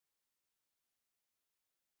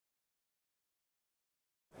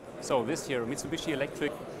So this year Mitsubishi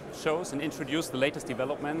Electric shows and introduced the latest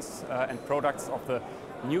developments and products of the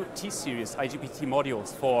new T-series IGBT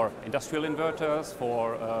modules for industrial inverters,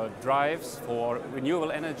 for drives, for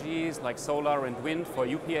renewable energies like solar and wind, for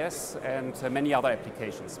UPS and many other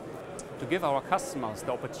applications. To give our customers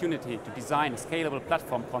the opportunity to design a scalable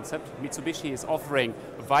platform concept, Mitsubishi is offering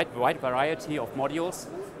a wide variety of modules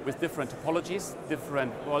with different topologies,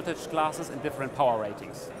 different voltage classes and different power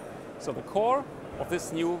ratings. So the core of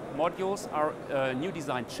these new modules are a new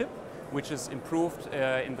design chip, which is improved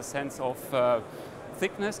in the sense of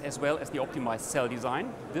thickness as well as the optimized cell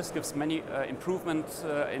design. This gives many improvements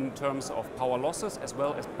in terms of power losses as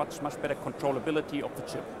well as much better controllability of the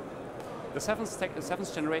chip. The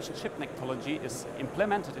seventh generation chip technology is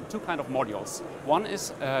implemented in two kinds of modules. One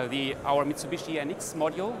is our Mitsubishi NX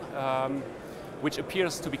module, which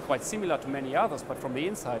appears to be quite similar to many others, but from the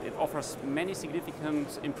inside it offers many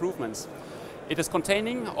significant improvements. It is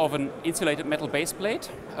containing of an insulated metal base plate,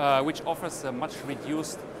 which offers a much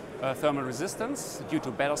reduced thermal resistance due to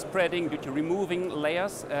better spreading, due to removing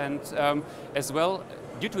layers, and as well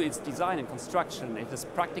due to its design and construction, it is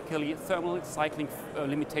practically thermal cycling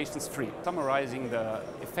limitations free. Summarizing the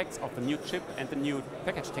effects of the new chip and the new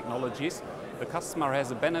package technologies, the customer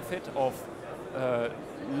has a benefit of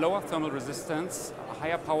lower thermal resistance,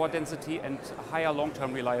 higher power density and higher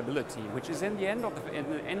long-term reliability, which is in the end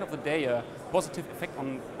of the day a positive effect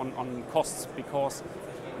on costs, because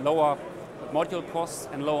lower module costs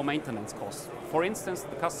and lower maintenance costs. For instance,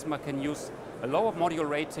 the customer can use a lower module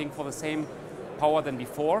rating for the same power than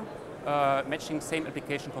before, matching same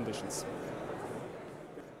application conditions.